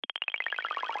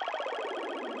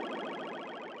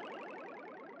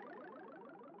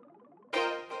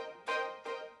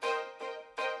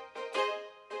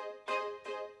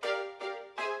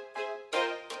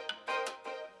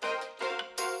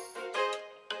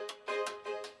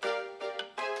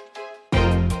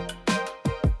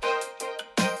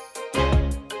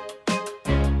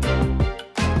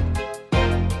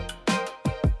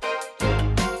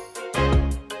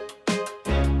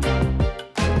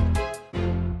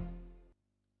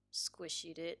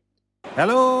squishied it.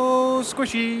 Hello,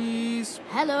 squishies!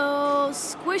 Hello,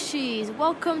 squishies!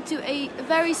 Welcome to a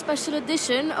very special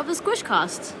edition of the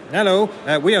Squishcast. Hello,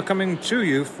 we are coming to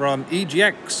you from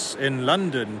EGX in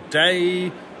London, day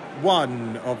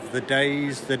one of the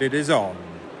days that it is on.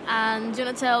 And do you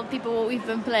want to tell people what we've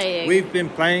been playing? We've been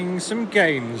playing some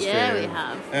games. Yeah, here. we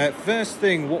have. First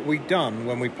thing, what we done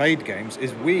when we played games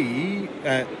is we,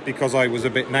 because I was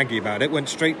a bit naggy about it, went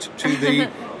straight to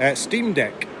the Steam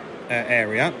Deck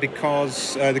area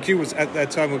because the queue was at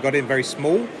that time we got in very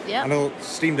small. Yeah. And I thought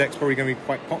Steam Deck's probably going to be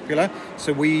quite popular.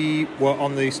 So we were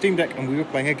on the Steam Deck and we were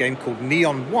playing a game called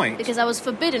Neon White. Because I was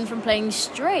forbidden from playing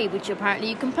Stray, which apparently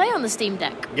you can play on the Steam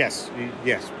Deck. Yes.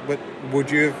 But would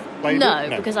you have played it?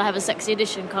 No, because I have a sexy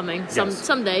edition coming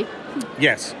someday.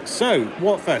 Yes. So,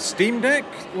 what first? Steam Deck?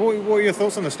 What are your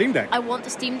thoughts on the Steam Deck? I want the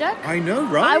Steam Deck. I know,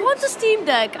 right? I want the Steam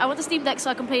Deck. I want the Steam Deck so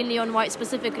I can play Neon White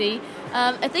specifically.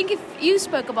 I think if you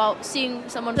spoke about seeing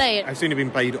someone play it. I've seen it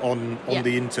being played on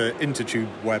the intertube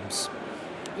webs.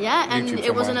 Yeah, and YouTube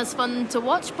it wasn't as fun to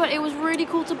watch, but it was really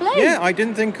cool to play. Yeah, I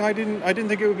didn't think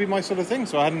it would be my sort of thing,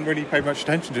 so I hadn't really paid much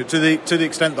attention to it. To the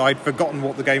extent that I'd forgotten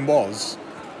what the game was.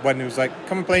 When it was like,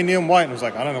 come and play Neon White, and I was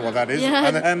like, I don't know what that is.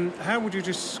 Yeah. And how would you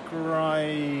describe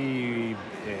it?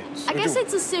 I guess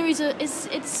it's a series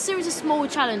of small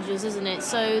challenges, isn't it?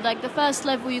 So like the first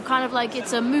level, you kind of like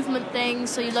it's a movement thing,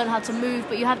 so you learn how to move,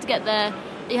 but you have to get there.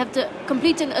 You have to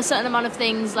complete a certain amount of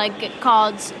things, like get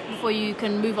cards before you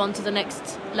can move on to the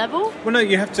next level. Well, no,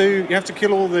 you have to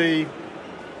kill all the. You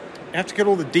have to kill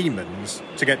all the demons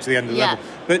to get to the end of the level.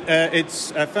 But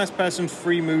it's a first-person,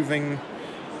 free-moving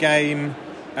game.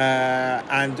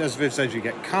 And as Viv says, you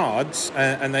get cards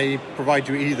and they provide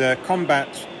you either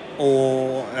combat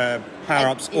or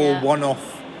power-ups or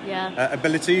one-off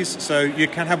abilities. So you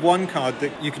can have one card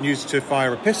that you can use to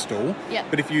fire a pistol,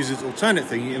 but if you use its alternate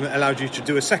thing, it allows you to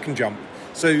do a second jump.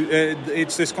 So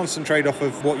it's this constant trade-off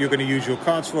of what you're going to use your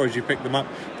cards for as you pick them up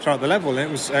throughout the level, and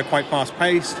it was quite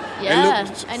fast-paced. Yeah,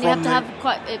 and you have to have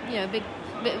quite a big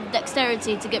bit of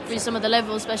dexterity to get through some of the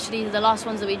levels, especially the last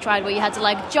ones that we tried where you had to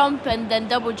like jump and then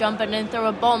double jump and then throw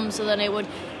a bomb, so then it would.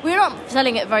 We're not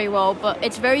selling it very well, but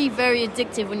it's very, very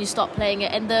addictive when you stop playing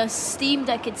it. And the Steam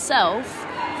Deck itself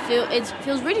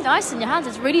feels really nice in your hands.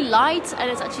 It's really light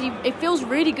and it feels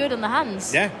really good in the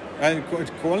hands. Yeah, and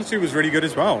quality was really good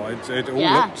as well. It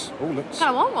all looks kind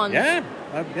of want one. Yeah.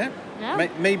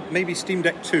 Maybe Steam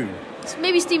Deck 2.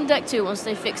 Maybe Steam Deck 2 once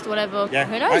they fixed whatever. Yeah.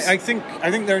 Who knows? I think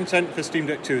their intent for Steam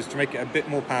Deck 2 is to make it a bit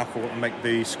more powerful and make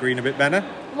the screen a bit better.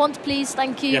 Want, please.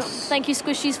 Thank you. Yes. Thank you,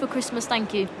 Squishies, for Christmas.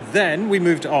 Thank you. Then we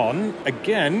moved on.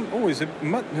 Again, always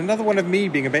another one of me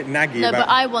being a bit naggy about... No, but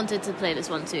I wanted to play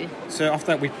this one too. So after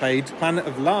that we played Planet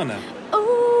of Lana.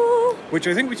 Oh! Which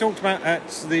I think we talked about at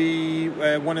the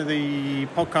one of the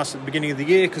podcasts at the beginning of the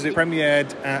year, because it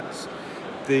premiered at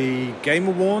the Game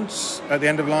Awards at the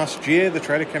end of last year. The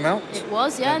trailer came out. It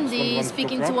was, and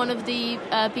speaking to one of the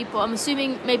people, I'm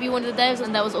assuming maybe one of the devs,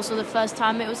 and that was also the first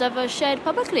time it was ever shared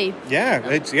publicly. Yeah,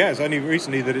 it's only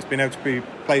recently that it's been able to be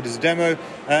played as a demo.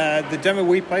 The demo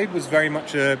we played was very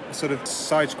much a sort of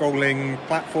side-scrolling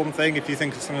platform thing. If you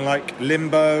think of something like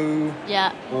Limbo,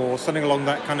 or something along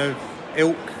that kind of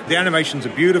ilk. The animations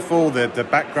are beautiful. The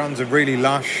backgrounds are really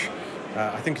lush.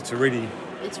 I think it's really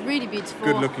beautiful.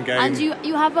 Good looking game. And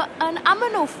you have an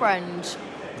aminal friend.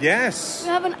 Yes.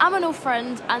 You have an aminal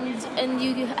friend and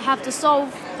you have to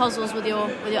solve puzzles with your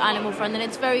animal friend, and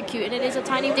it's very cute, and it is a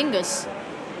tiny dingus.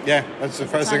 Yeah, that's the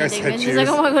first thing I said to you. He's like,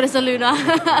 oh my god, it's a Luna.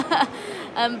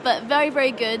 But very,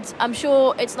 very good. I'm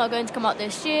sure it's not going to come out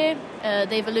this year.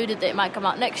 They've alluded that it might come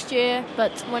out next year,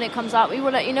 but when it comes out, we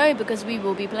will let you know, because we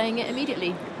will be playing it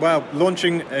immediately. Well,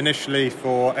 launching initially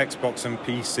for Xbox and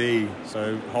PC,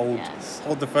 so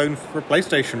hold the phone for a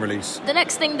PlayStation release. The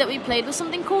next thing that we played was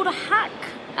something called a hack,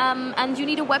 and you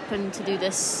need a weapon to do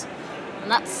this. And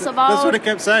that's what it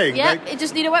kept saying. Yeah, it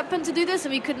just need a weapon to do this,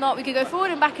 and we could go forward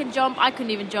and back and jump. I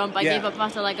couldn't even jump. I gave up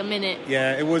after like a minute.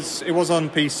 Yeah, it was on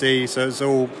PC, so it's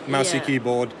all mousey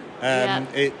keyboard. No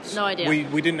idea.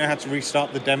 We didn't know how to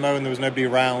restart the demo, and there was nobody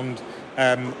around,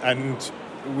 and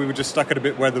we were just stuck at a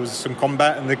bit where there was some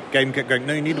combat, and the game kept going,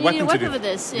 no, you need a weapon to do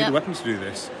this. You need a weapon to do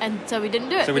this. And so we didn't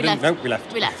do it. So we left. Nope, we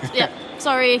left. We left, yeah.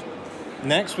 Sorry.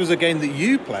 Next was a game that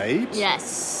you played.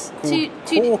 Yes. Called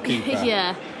Core-Keeper.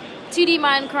 Yeah. 2D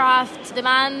Minecraft. The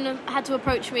man had to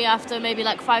approach me after maybe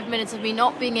like 5 minutes of me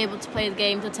not being able to play the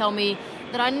game to tell me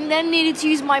that I then needed to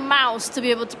use my mouse to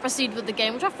be able to proceed with the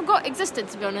game, which I forgot existed,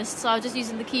 to be honest. So I was just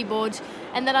using the keyboard,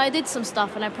 and then I did some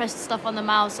stuff, and I pressed stuff on the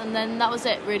mouse, and then that was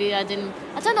it, really. I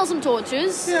turned on some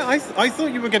torches. Yeah, I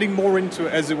thought you were getting more into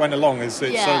it as it went along, as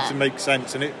it started to make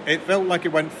sense, and it felt like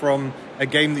it went from a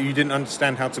game that you didn't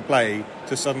understand how to play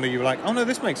to suddenly you were like, oh no,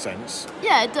 this makes sense.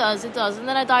 Yeah, it does. And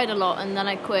then I died a lot, and then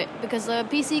I quit, because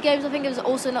PC games, I think, is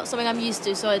also not something I'm used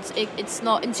to, so it's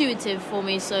not intuitive for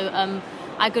me, so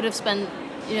I could have spent,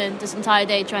 this entire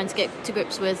day trying to get to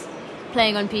grips with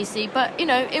playing on PC, but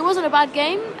it wasn't a bad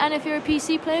game, and if you're a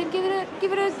PC player, give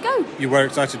it a go. You were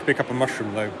excited to pick up a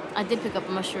mushroom though. I did pick up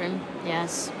a mushroom,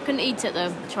 yes. Couldn't eat it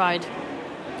though, tried.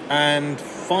 And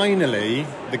finally,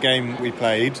 the game we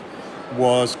played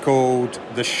was called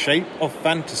The Shape of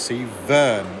Fantasy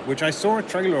Vern, which I saw a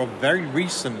trailer of very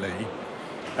recently,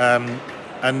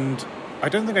 and I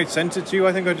don't think I sent it to you.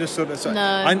 I think I just sort of... No.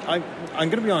 I'm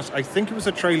going to be honest. I think it was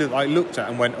a trailer that I looked at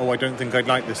and went, oh, I don't think I'd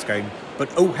like this game. But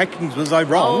heckings, was I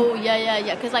wrong? Oh,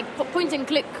 yeah. Because point and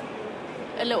click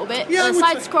a little bit. Yeah,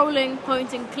 side-scrolling,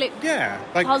 point and click. Yeah.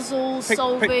 Like puzzle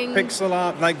solving. Pixel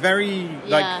art. Like very...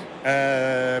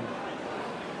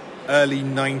 early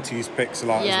 90s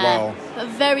pixel art as well. But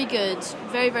very good.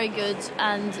 Very, very good.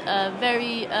 And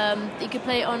you could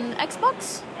play it on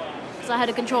Xbox? Because I had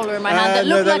a controller in my hand that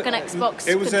looked like an Xbox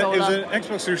controller. It was an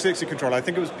Xbox 360 controller. I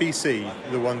think it was PC,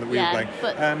 the one that we were playing.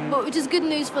 But which is good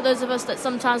news for those of us that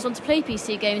sometimes want to play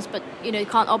PC games, but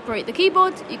can't operate the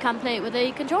keyboard. You can play it with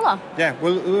a controller. Yeah,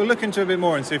 we'll look into it a bit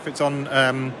more and see if it's on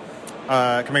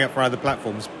coming up for other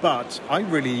platforms. But I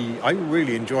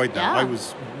really enjoyed that. Yeah. I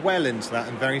was well into that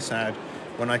and very sad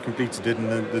when I completed it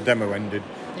and the demo ended.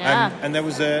 Yeah. And there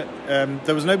was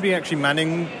nobody actually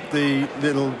manning the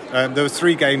little. There was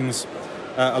 3 games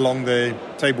along the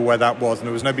table where that was, and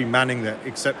there was nobody manning it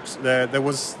except there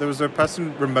was a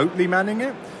person remotely manning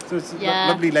it. So it's a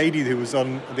lovely lady who was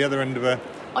on the other end of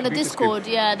on a Discord.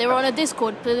 Yeah, they were on a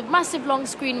Discord, a massive long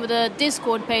screen with a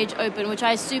Discord page open, which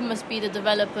I assume must be the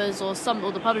developers or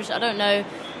the publisher. I don't know.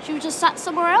 She was just sat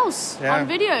somewhere else on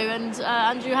video, and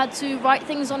Andrew had to write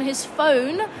things on his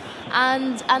phone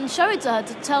and show it to her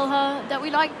to tell her that we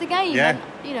liked the game. Yeah.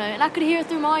 And I could hear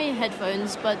through my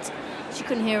headphones, but she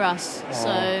couldn't hear us. Aww.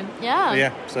 So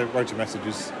yeah. So wrote her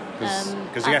messages.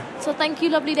 So thank you,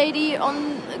 lovely lady,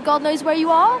 on God knows where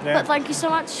you are. Yeah. But thank you so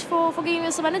much for giving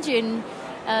us some energy, and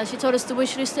she told us to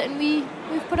wish list it, and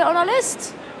we've put it on our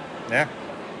list. Yeah.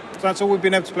 So that's all we've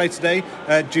been able to play today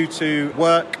due to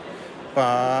work,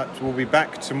 but we'll be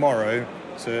back tomorrow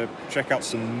to check out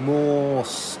some more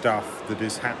stuff that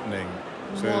is happening.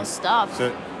 More stuff.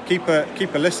 So keep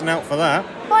a listen out for that.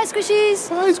 Bye, squishies.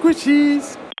 Bye,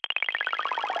 squishies.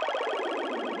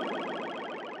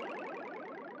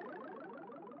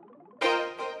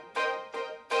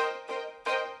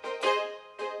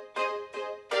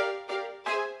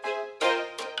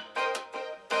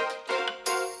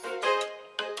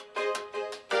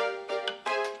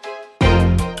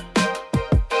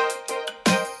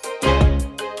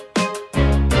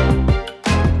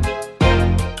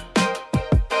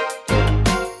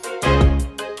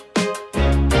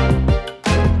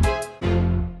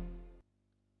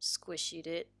 Squishied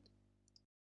it.